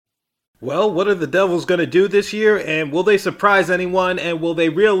Well, what are the Devils going to do this year, and will they surprise anyone, and will they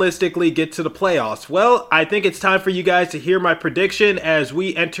realistically get to the playoffs? Well, I think it's time for you guys to hear my prediction as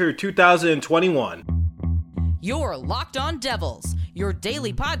we enter 2021. You're Locked On Devils, your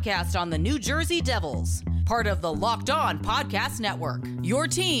daily podcast on the New Jersey Devils, part of the Locked On Podcast Network, your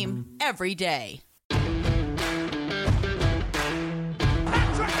team every day.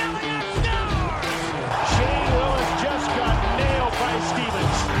 Patrick Elliott scores! Shane Lewis just got nailed by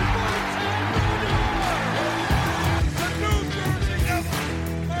Stevens. The New Jersey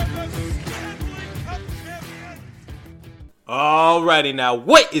Devils are the Stanley Cup champions. Alrighty, now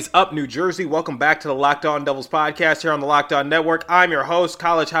what is up, New Jersey? Welcome back to the Locked On Devils podcast here on the Locked On Network. I'm your host,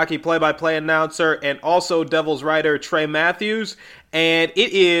 college hockey play-by-play announcer, and also Devils writer Trey Matthews. And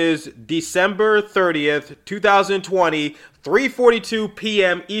it is December 30th, 2020, 3:42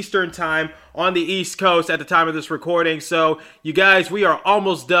 p.m. Eastern Time on the East Coast at the time of this recording. So, you guys, we are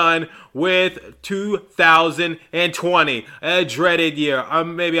almost done with 2020, a dreaded year.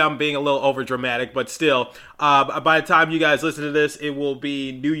 Maybe I'm being a little over dramatic, but still, by the time you guys listen to this, it will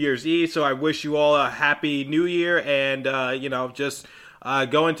be New Year's Eve. So I wish you all a happy New Year, and just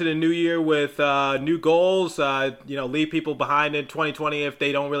go into the new year with new goals. Leave people behind in 2020 if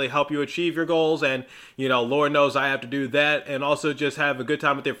they don't really help you achieve your goals. And, Lord knows I have to do that. And also just have a good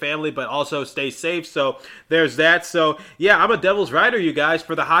time with your family, but also stay safe. So there's that. So, yeah, I'm a Devils writer, you guys,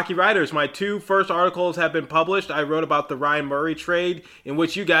 for the Hockey Writers. My two first articles have been published. I wrote about the Ryan Murray trade, in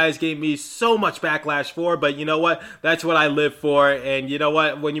which you guys gave me so much backlash for. But you know what? That's what I live for. And you know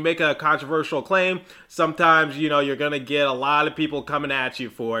what? When you make a controversial claim, sometimes, you're going to get a lot of people coming at you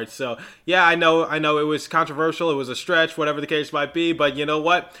for it. So yeah, I know it was controversial, it was a stretch, whatever the case might be, but you know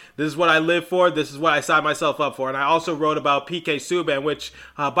what, this is what I live for, this is what I signed myself up for. And I also wrote about PK Subban, which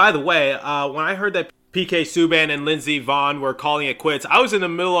by the way, when I heard that PK Subban and Lindsey Vonn were calling it quits, I was in the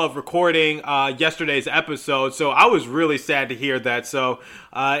middle of recording yesterday's episode, so I was really sad to hear that. So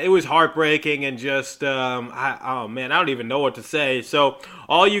it was heartbreaking and just, I don't even know what to say. So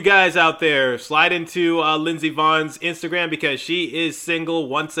all you guys out there, slide into Lindsey Vonn's Instagram because she is single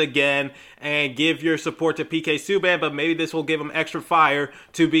once again, and give your support to PK Subban, but maybe this will give him extra fire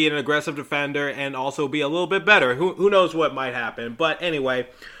to be an aggressive defender and also be a little bit better. Who knows what might happen. But anyway,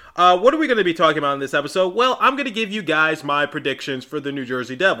 what are we going to be talking about in this episode? Well, I'm going to give you guys my predictions for the New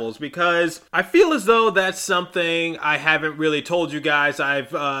Jersey Devils because I feel as though that's something I haven't really told you guys.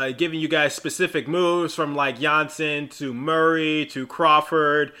 I've given you guys specific moves from like Janssen to Murray to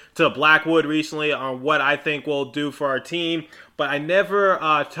Crawford to Blackwood recently on what I think will do for our team. But I never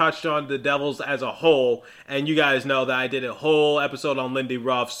touched on the Devils as a whole, and you guys know that I did a whole episode on Lindy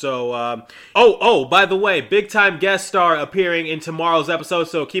Ruff. So, by the way, big-time guest star appearing in tomorrow's episode,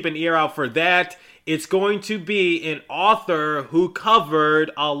 so keep an ear out for that. It's going to be an author who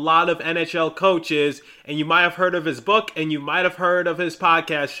covered a lot of NHL coaches, and you might have heard of his book, and you might have heard of his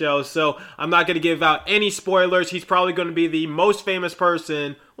podcast show, so I'm not going to give out any spoilers. He's probably going to be the most famous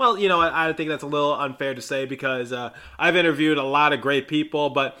person. Well, I think that's a little unfair to say because I've interviewed a lot of great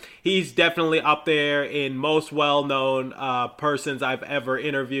people, but he's definitely up there in most well-known persons I've ever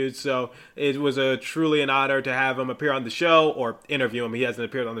interviewed. So it was truly an honor to have him appear on the show, or interview him. He hasn't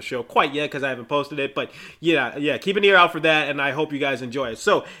appeared on the show quite yet because I haven't posted it, but yeah, keep an ear out for that, and I hope you guys enjoy it.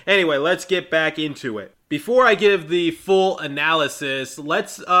 So anyway, let's get back into it. Before I give the full analysis,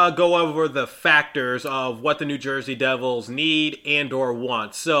 let's go over the factors of what the New Jersey Devils need and or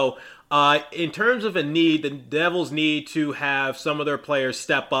want. So in terms of a need, the Devils need to have some of their players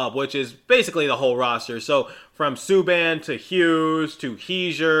step up, which is basically the whole roster. So from Subban to Hughes to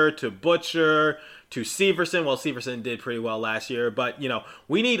Heiser to Butcher to Severson. Well, Severson did pretty well last year, but,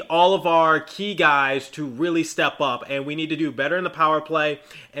 we need all of our key guys to really step up, and we need to do better in the power play,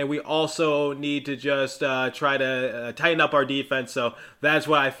 and we also need to just try to tighten up our defense. So that's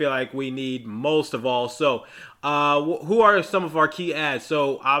what I feel like we need most of all. So who are some of our key adds?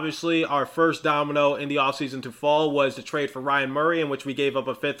 So obviously our first domino in the offseason to fall was the trade for Ryan Murray, in which we gave up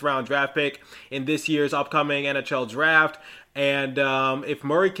a 5th-round draft pick in this year's upcoming NHL draft. And if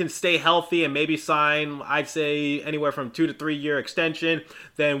Murray can stay healthy and maybe sign, I'd say anywhere from 2 to 3 year extension,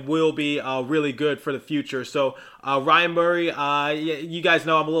 then we'll be really good for the future. So Ryan Murray, you guys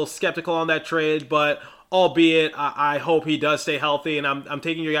know I'm a little skeptical on that trade, but albeit I hope he does stay healthy, and I'm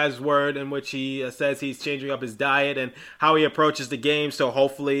taking your guys' word in which he says he's changing up his diet and how he approaches the game. So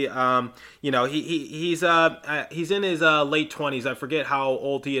hopefully, he's in his late 20s. I forget how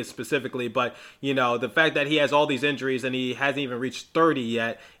old he is specifically, but the fact that he has all these injuries and he hasn't even reached 30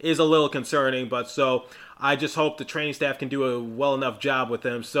 yet is a little concerning. But so I just hope the training staff can do a well enough job with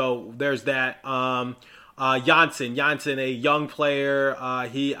him. So there's that. Janssen, a young player.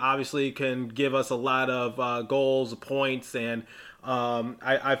 He obviously can give us a lot of goals, points, and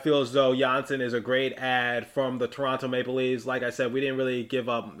I feel as though Janssen is a great add from the Toronto Maple Leafs. Like I said, we didn't really give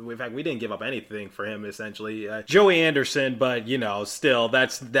up. In fact, we didn't give up anything for him, essentially. Joey Anderson, but, still,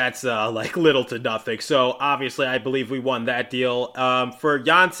 that's like little to nothing. So, obviously, I believe we won that deal. For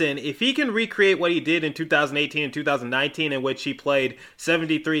Janssen, if he can recreate what he did in 2018 and 2019, in which he played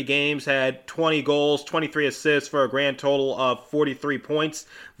 73 games, had 20 goals, 23 assists for a grand total of 43 points,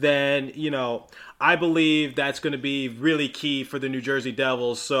 then, I believe that's going to be really key for the New Jersey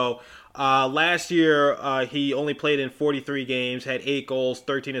Devils. So last year, he only played in 43 games, had 8 goals,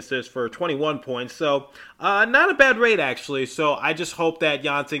 13 assists for 21 points. So not a bad rate, actually. So I just hope that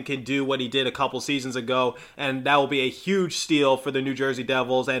Janssen can do what he did a couple seasons ago, and that will be a huge steal for the New Jersey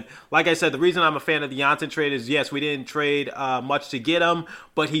Devils. And like I said, the reason I'm a fan of the Janssen trade is, yes, we didn't trade much to get him,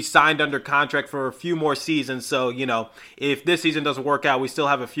 but he signed under contract for a few more seasons. So, if this season doesn't work out, we still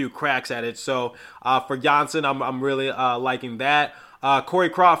have a few cracks at it. So for Janssen, I'm really liking that. Corey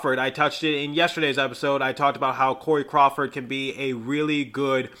Crawford, I touched it in yesterday's episode. I talked about how Corey Crawford can be a really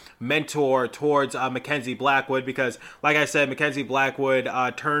good mentor towards Mackenzie Blackwood because, like I said, Mackenzie Blackwood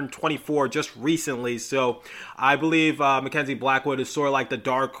turned 24 just recently. So I believe Mackenzie Blackwood is sort of like the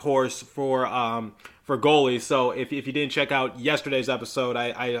dark horse for goalies. So if you didn't check out yesterday's episode,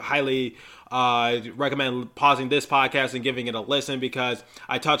 I highly recommend pausing this podcast and giving it a listen because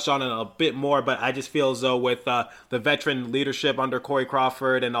I touched on it a bit more, but I just feel as though with the veteran leadership under Corey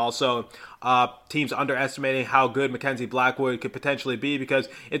Crawford and also teams underestimating how good Mackenzie Blackwood could potentially be, because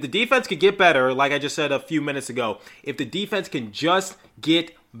if the defense could get better, like I just said a few minutes ago, if the defense can just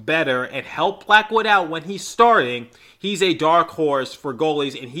get better and help Blackwood out when he's starting, he's a dark horse for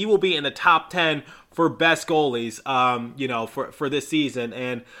goalies, and he will be in the top 10 for best goalies, for this season.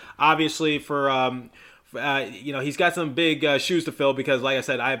 And obviously he's got some big shoes to fill because, like I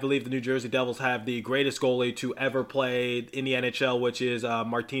said, I believe the New Jersey Devils have the greatest goalie to ever play in the NHL, which is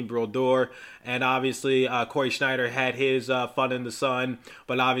Martin Brodeur. And obviously, Corey Schneider had his fun in the sun,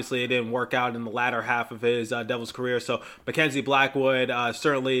 but obviously it didn't work out in the latter half of his Devils career. So Mackenzie Blackwood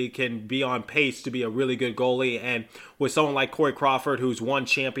certainly can be on pace to be a really good goalie. And with someone like Corey Crawford, who's won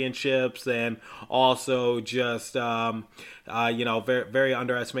championships and also just, very, very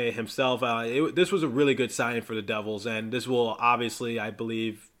underestimated himself, this was a really good signing for the Devils. And this will obviously, I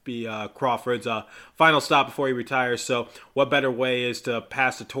believe, be Crawford's final stop before he retires. So what better way is to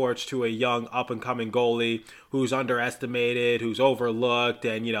pass the torch to a young up-and-coming goalie who's underestimated, who's overlooked,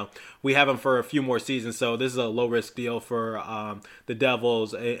 and, we have him for a few more seasons. So this is a low-risk deal for the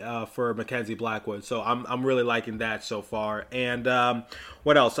Devils for Mackenzie Blackwood. So I'm really liking that so far. And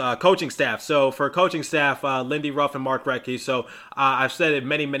what else? Coaching staff. So for coaching staff, Lindy Ruff and Mark Recchi. So I've said it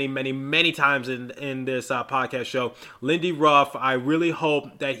many, many, many, many times in this podcast show. Lindy Ruff, I really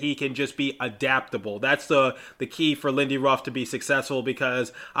hope that he can just be adaptable. That's the key for Lindy Ruff to be successful,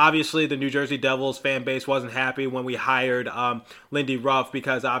 because obviously the New Jersey Devils fan base wasn't happy when we hired Lindy Ruff,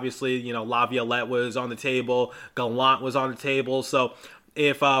 because obviously, Laviolette was on the table, Gallant was on the table. So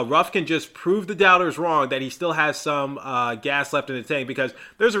if Ruff can just prove the doubters wrong that he still has some gas left in the tank, because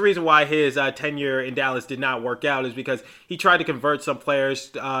there's a reason why his tenure in Dallas did not work out, is because he tried to convert some players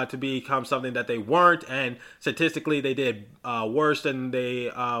to become something that they weren't, and statistically they did worse than they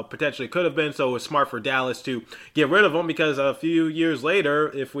potentially could have been. So it was smart for Dallas to get rid of him, because a few years later,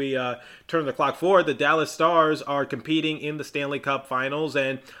 if we turn the clock forward, the Dallas Stars are competing in the Stanley Cup Finals,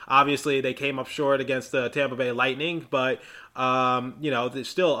 and obviously they came up short against the Tampa Bay Lightning, but there's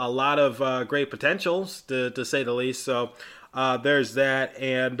still a lot of great potentials, to say the least. So there's that.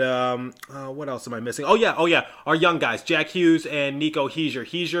 And what else am I missing? Oh yeah, our young guys, Jack Hughes and Nico Hischier.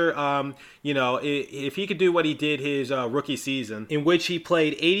 Hischier, if he could do what he did his rookie season, in which he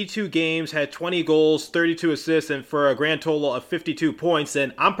played 82 games, had 20 goals, 32 assists, and for a grand total of 52 points,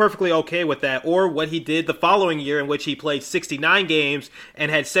 then I'm perfectly okay with that. Or what he did the following year, in which he played 69 games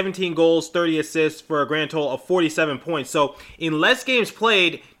and had 17 goals, 30 assists for a grand total of 47 points. So in less games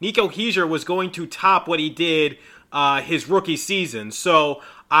played, Nico Hischier was going to top what he did his rookie season. So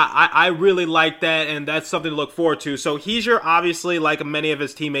I really like that, and that's something to look forward to. So Hischier, obviously, like many of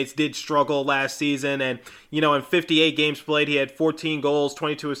his teammates, did struggle last season, and in 58 games played, he had 14 goals,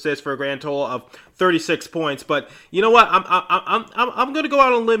 22 assists for a grand total of 36 points. But you know what? I'm going to go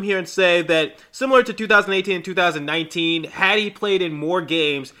out on a limb here and say that similar to 2018 and 2019, had he played in more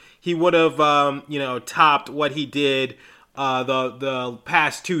games, he would have topped what he did the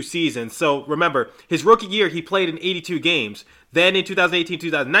past 2 seasons. So remember, his rookie year, he played in 82 games. Then in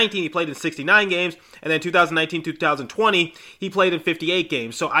 2018-2019, he played in 69 games. And then 2019-2020, he played in 58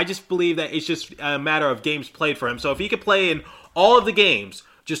 games. So I just believe that it's just a matter of games played for him. So if he could play in all of the games,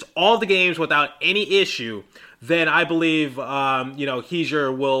 just all of the games without any issue, then I believe,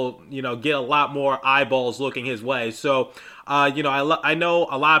 Hischier will, get a lot more eyeballs looking his way. So, I know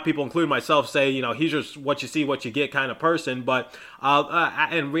a lot of people, including myself, say, he's just what you see, what you get kind of person. But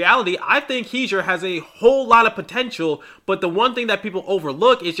in reality, I think Hischier has a whole lot of potential. But the one thing that people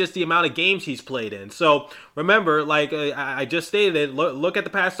overlook is just the amount of games he's played in. So remember, like I just stated, look at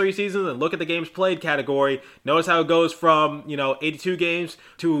the past 3 seasons and look at the games played category. Notice how it goes from, 82 games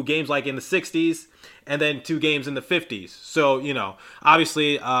to games like in the 60s. And then 2 games in the 50s. So,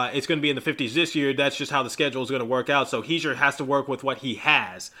 obviously it's going to be in the 50s this year. That's just how the schedule is going to work out. So Hischier has to work with what he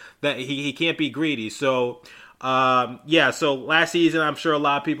has. That he can't be greedy. So, so last season, I'm sure a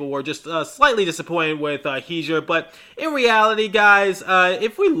lot of people were just slightly disappointed with Hischier. But in reality, guys,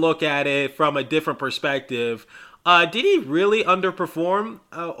 if we look at it from a different perspective, did he really underperform,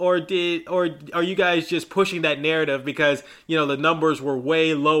 or are you guys just pushing that narrative because, the numbers were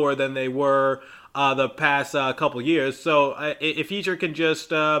way lower than they were the past couple years? So if Hischier can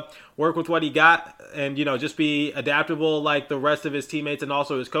just work with what he got and, just be adaptable like the rest of his teammates and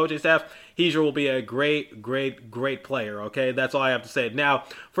also his coaching staff, Hischier will be a great, great, great player, okay? That's all I have to say. Now,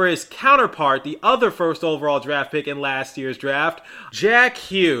 for his counterpart, the other first overall draft pick in last year's draft, Jack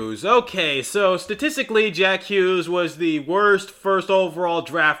Hughes. Okay, so statistically, Jack Hughes was the worst first overall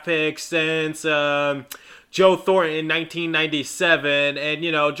draft pick since Joe Thornton in 1997, and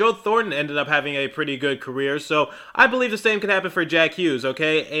Joe Thornton ended up having a pretty good career, so I believe the same can happen for Jack Hughes,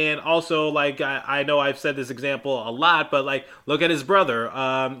 okay? And also, like, I know I've said this example a lot, but like, look at his brother,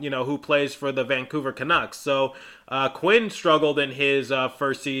 who plays for the Vancouver Canucks. So Quinn struggled in his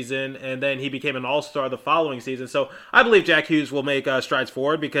first season, and then he became an all-star the following season. So I believe Jack Hughes will make strides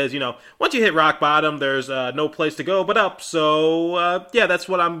forward because, once you hit rock bottom, there's no place to go but up. So, that's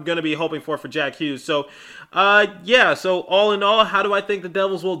what I'm going to be hoping for Jack Hughes. So, so all in all, how do I think the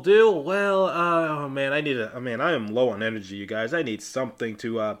Devils will do? Well, I am low on energy, you guys. I need something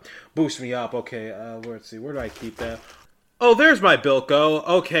to boost me up. Okay, let's see. Where do I keep that? Oh, there's my Bilko.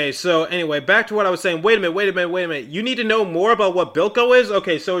 Okay, so anyway, back to what I was saying. Wait a minute. You need to know more about what Bilko is?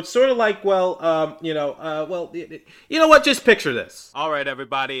 Okay, so it's sort of like, you know what? Just picture this. All right,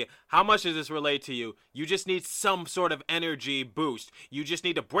 everybody. How much does this relate to you? You just need some sort of energy boost. You just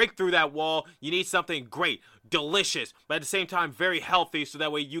need to break through that wall. You need something great, delicious, but at the same time very healthy so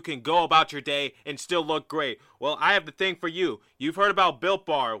that way you can go about your day and still look great. Well, I have the thing for you. You've heard about Built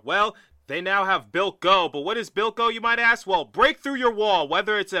Bar. Well, they now have Built Go, but what is Built Go, you might ask? Well, break through your wall,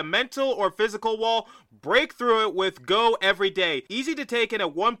 whether it's a mental or physical wall, break through it with Go every day. Easy to take in a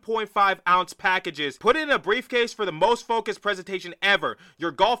 1.5 ounce packages. Put it in a briefcase for the most focused presentation ever.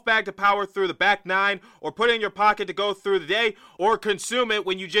 Your golf bag to power through the back 9, or put it in your pocket to go through the day, or consume it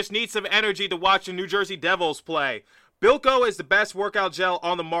when you just need some energy to watch the New Jersey Devils play. Built Go is the best workout gel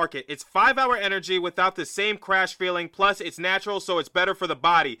on the market. It's 5-hour energy without the same crash feeling, plus it's natural, so it's better for the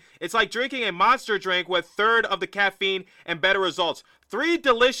body. It's like drinking a Monster drink with third of the caffeine and better results. 3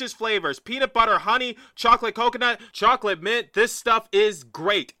 delicious flavors: peanut butter, honey, chocolate coconut, chocolate mint. This stuff is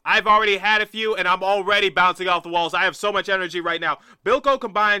great. I've already had a few and I'm already bouncing off the walls. I have so much energy right now. Built Go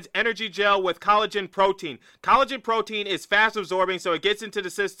combines energy gel with collagen protein. Collagen protein is fast absorbing, so it gets into the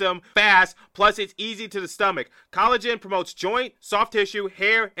system fast, plus it's easy to the stomach. Collagen promotes joint, soft tissue,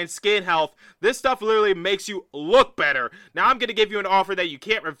 hair, and skin health. This stuff literally makes you look better. Now I'm going to give you an offer that you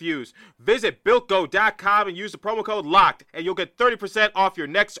can't refuse. Visit BuiltGo.com and use the promo code LOCKED and you'll get 30% off your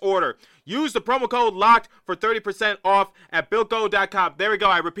next order. Use the promo code LOCKED for 30% off at BuiltGo.com. There we go.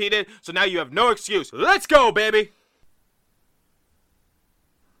 I repeat it. So now you have no excuse. Let's go, baby.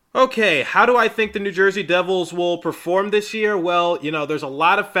 Okay, how do I think the New Jersey Devils will perform this year? Well, there's a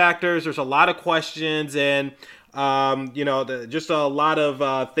lot of factors. There's a lot of questions, and just a lot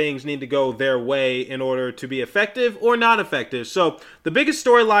of things need to go their way in order to be effective or not effective. So the biggest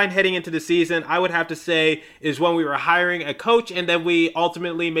storyline heading into the season, I would have to say, is when we were hiring a coach and then we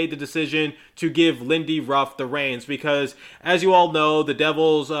ultimately made the decision to give Lindy Ruff the reins, because as you all know, the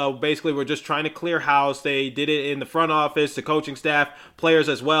Devils basically were just trying to clear house. They did it in the front office, the coaching staff, players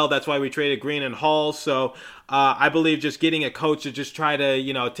as well. That's why we traded Green and Hall. So I believe just getting a coach to just try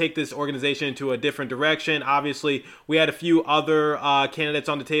to, take this organization into a different direction. Obviously, we had a few other candidates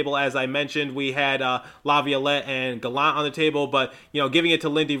on the table. As I mentioned, we had Laviolette and Gallant on the table, but, giving it to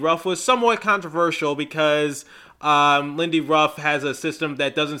Lindy Ruff was somewhat controversial because Lindy Ruff has a system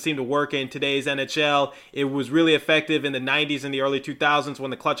that doesn't seem to work in today's NHL. It was really effective in the 90s and the early 2000s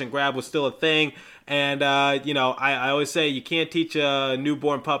when the clutch and grab was still a thing. And, I always say you can't teach a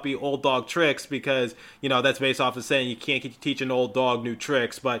newborn puppy old dog tricks because, that's based off of saying you can't teach an old dog new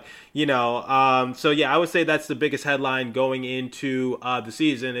tricks. But, I would say that's the biggest headline going into the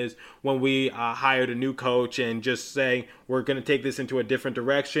season is when we hired a new coach and just saying we're going to take this into a different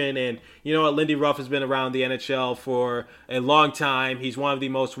direction. And you know what? Lindy Ruff has been around the NHL for a long time. He's one of the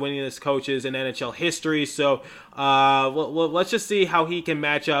most winningest coaches in NHL history. So let's just see how he can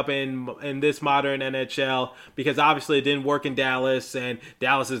match up in this modern NHL, because obviously it didn't work in Dallas, and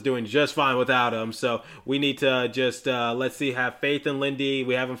Dallas is doing just fine without him. So we need to just have faith in Lindy.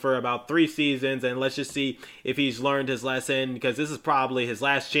 We have him for about 3 seasons, and let's just see if he's learned his lesson, because this is probably his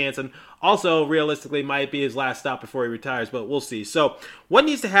last chance, and also realistically might be his last stop before he retires, but we'll see. So what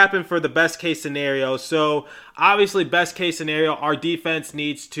needs to happen for the best case scenario? So obviously best case scenario, our defense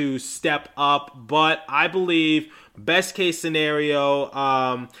needs to step up, but I believe best case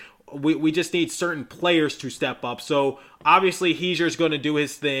scenario, we just need certain players to step up. So obviously Heischer's going to do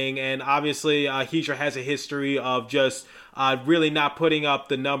his thing, and obviously Heischer has a history of just really not putting up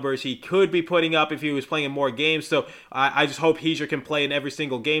the numbers he could be putting up if he was playing in more games. So I just hope Heischer can play in every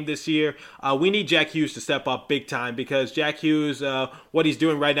single game this year. We need Jack Hughes to step up big time, because Jack Hughes, what he's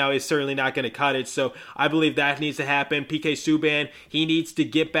doing right now is certainly not going to cut it. So I believe that needs to happen. PK Subban, he needs to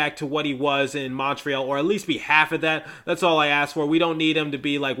get back to what he was in Montreal, or at least be half of that. That's all I ask for. We don't need him to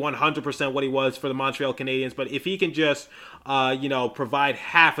be like 100% what he was for the Montreal Canadiens, but if he can just, provide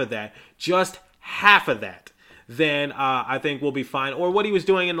half of that, just half of that, then I think we'll be fine. Or what he was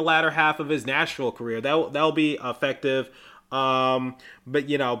doing in the latter half of his Nashville career. That'll be effective.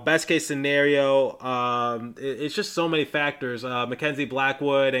 But best case scenario, it's just so many factors. Mackenzie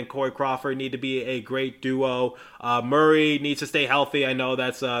Blackwood and Corey Crawford need to be a great duo. Murray needs to stay healthy. I know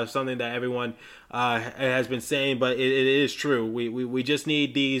that's something that everyone has been saying, but it is true. We just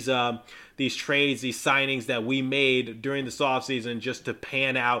need these trades, these signings that we made during this offseason just to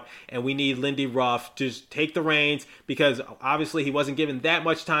pan out, and we need Lindy Ruff to just take the reins, because obviously he wasn't given that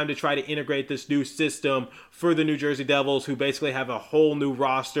much time to try to integrate this new system for the New Jersey Devils, who basically have a whole new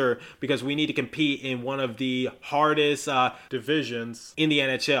roster, because we need to compete in one of the hardest divisions in the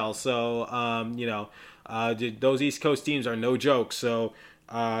NHL. So, those East Coast teams are no joke. So,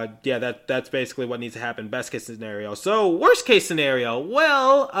 that's basically what needs to happen. Best case scenario. So worst case scenario,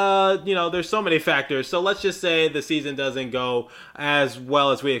 well, there's so many factors. So let's just say the season doesn't go as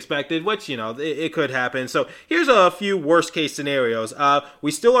well as we expected, which, it could happen. So here's a few worst case scenarios.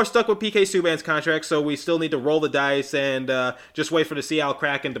 We still are stuck with PK Subban's contract, so we still need to roll the dice and just wait for the Seattle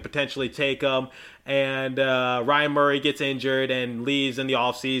Kraken to potentially take him. And Ryan Murray gets injured and leaves in the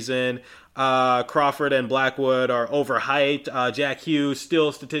offseason. Crawford and Blackwood are overhyped. Jack Hughes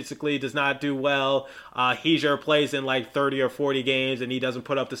still statistically does not do well. Heischer plays in like 30 or 40 games, and he doesn't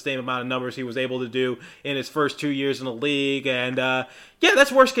put up the same amount of numbers he was able to do in his first 2 years in the league. And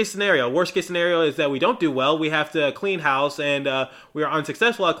that's worst case scenario. Worst case scenario is that we don't do well. We have to clean house, and we are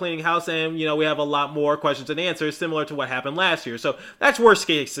unsuccessful at cleaning house, and we have a lot more questions and answers, similar to what happened last year. So that's worst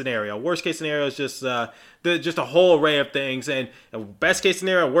case scenario. Worst case scenario is just a whole array of things. And best case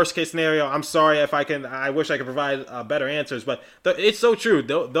scenario, worst case scenario, I'm sorry if I wish I could provide better answers, but it's so true.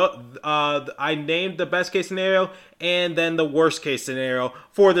 I named the best case scenario and then the worst case scenario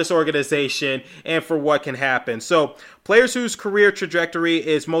for this organization and for what can happen. So players whose career trajectory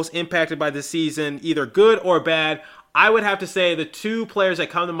is most impacted by the season, either good or bad, I would have to say the 2 players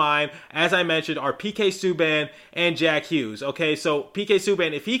that come to mind, as I mentioned, are PK Subban and Jack Hughes. Okay, so PK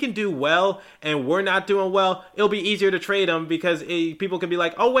Subban, if he can do well and we're not doing well, it'll be easier to trade him, because people can be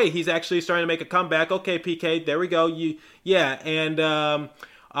like, oh wait, he's actually starting to make a comeback. Okay, PK, there we go. And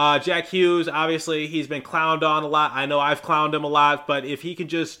Jack Hughes, obviously, he's been clowned on a lot. I know I've clowned him a lot, but if he could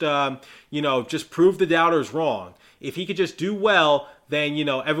just, just prove the doubters wrong, if he could just do well, then,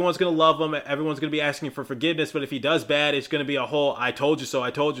 everyone's going to love him. Everyone's going to be asking for forgiveness. But if he does bad, it's going to be a whole I told you so,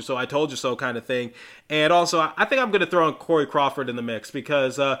 I told you so, I told you so kind of thing. And also, I think I'm going to throw in Corey Crawford in the mix,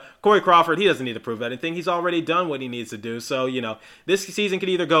 because Corey Crawford, he doesn't need to prove anything. He's already done what he needs to do. So, this season could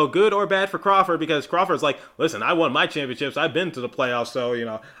either go good or bad for Crawford, because Crawford's like, listen, I won my championships. I've been to the playoffs. So,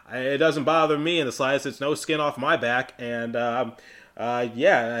 it doesn't bother me in the slightest. It's no skin off my back. And,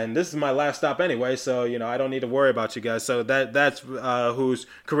 and this is my last stop anyway, so I don't need to worry about you guys. So that's whose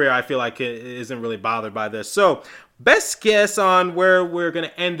career I feel like isn't really bothered by this. So best guess on where we're going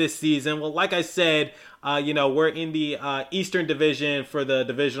to end this season. Well, like I said, we're in the Eastern Division for the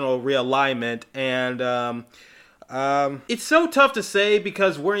divisional realignment, and It's so tough to say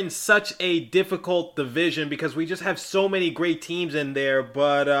because we're in such a difficult division because we just have so many great teams in there.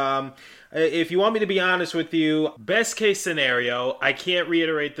 But if you want me to be honest with you, best case scenario, I can't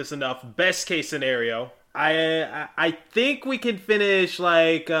reiterate this enough, best case scenario, I think we can finish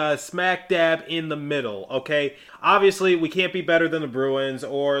like smack dab in the middle, okay? Obviously, we can't be better than the Bruins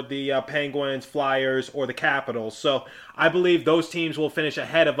or the Penguins, Flyers, or the Capitals. So I believe those teams will finish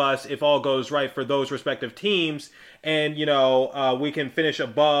ahead of us if all goes right for those respective teams. And, we can finish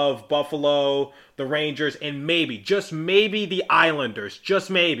above Buffalo, the Rangers, and maybe, just maybe the Islanders.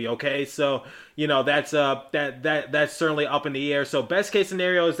 Just maybe, okay? So, that's that's certainly up in the air. So best case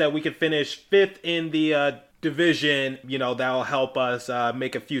scenario is that we can finish 5th in the division. That'll help us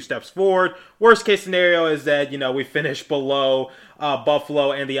make a few steps forward. Worst case scenario is that, we finish below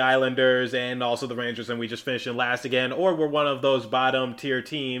Buffalo and the Islanders and also the Rangers, and we just finish in last again, or we're one of those bottom tier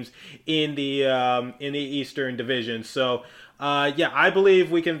teams in the Eastern Division. So I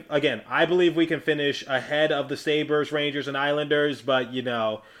believe we can finish ahead of the Sabres, Rangers, and Islanders, but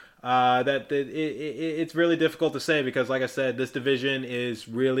it's really difficult to say because, like I said, this division is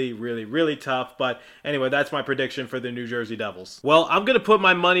really, really, really tough. But anyway, that's my prediction for the New Jersey Devils. Well, I'm going to put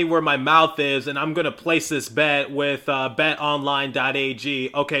my money where my mouth is, and I'm going to place this bet with betonline.ag.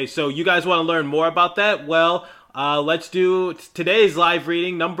 Okay, so you guys want to learn more about that? Well, let's do today's live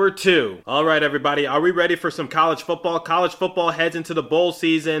reading number 2. All right, everybody. Are we ready for some college football? College football heads into the bowl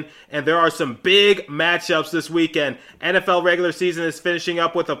season, and there are some big matchups this weekend. NFL regular season is finishing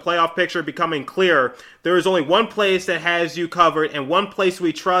up with a playoff picture becoming clearer. There is only one place that has you covered and one place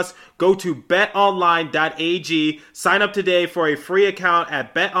we trust. Go to betonline.ag. Sign up today for a free account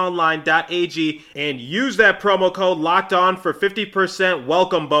at betonline.ag and use that promo code LOCKEDON for 50%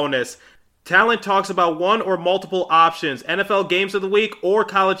 welcome bonus. Talent talks about one or multiple options, NFL games of the week or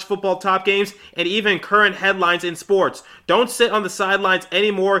college football top games, and even current headlines in sports. Don't sit on the sidelines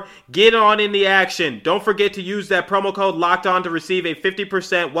anymore. Get on in the action. Don't forget to use that promo code LOCKEDON to receive a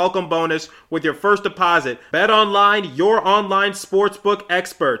 50% welcome bonus with your first deposit. BetOnline, your online sportsbook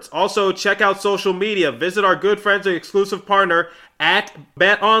experts. Also, check out social media. Visit our good friends and exclusive partner at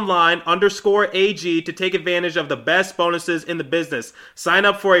betonline_AG to take advantage of the best bonuses in the business. Sign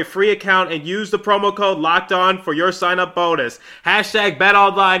up for a free account and use the promo code LOCKEDON for your sign-up bonus. Hashtag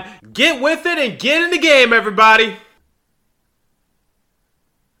betonline. Get with it and get in the game, everybody.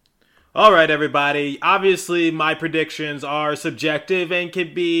 All right, everybody. Obviously, my predictions are subjective and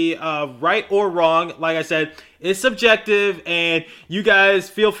can be right or wrong. Like I said, it's subjective, and you guys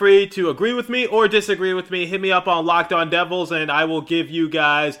feel free to agree with me or disagree with me. Hit me up on Locked On Devils, and I will give you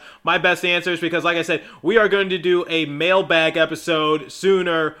guys my best answers because, like I said, we are going to do a mailbag episode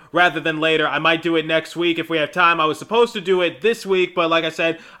sooner rather than later. I might do it next week if we have time. I was supposed to do it this week, but like I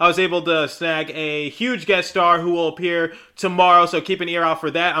said, I was able to snag a huge guest star who will appear tomorrow, so keep an ear out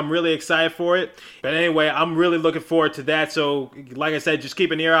for that. I'm really excited for it. But anyway, I'm really looking forward to that, so like I said, just keep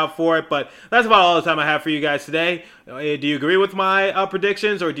an ear out for it. But that's about all the time I have for you guys today. Do you agree with my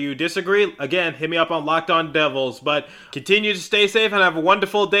predictions or do you disagree? Again, hit me up on Locked On Devils. But continue to stay safe and have a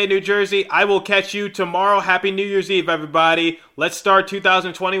wonderful day, New Jersey. I will catch you tomorrow. Happy New Year's Eve, everybody. Let's start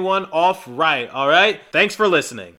 2021 off right, all right? Thanks for listening.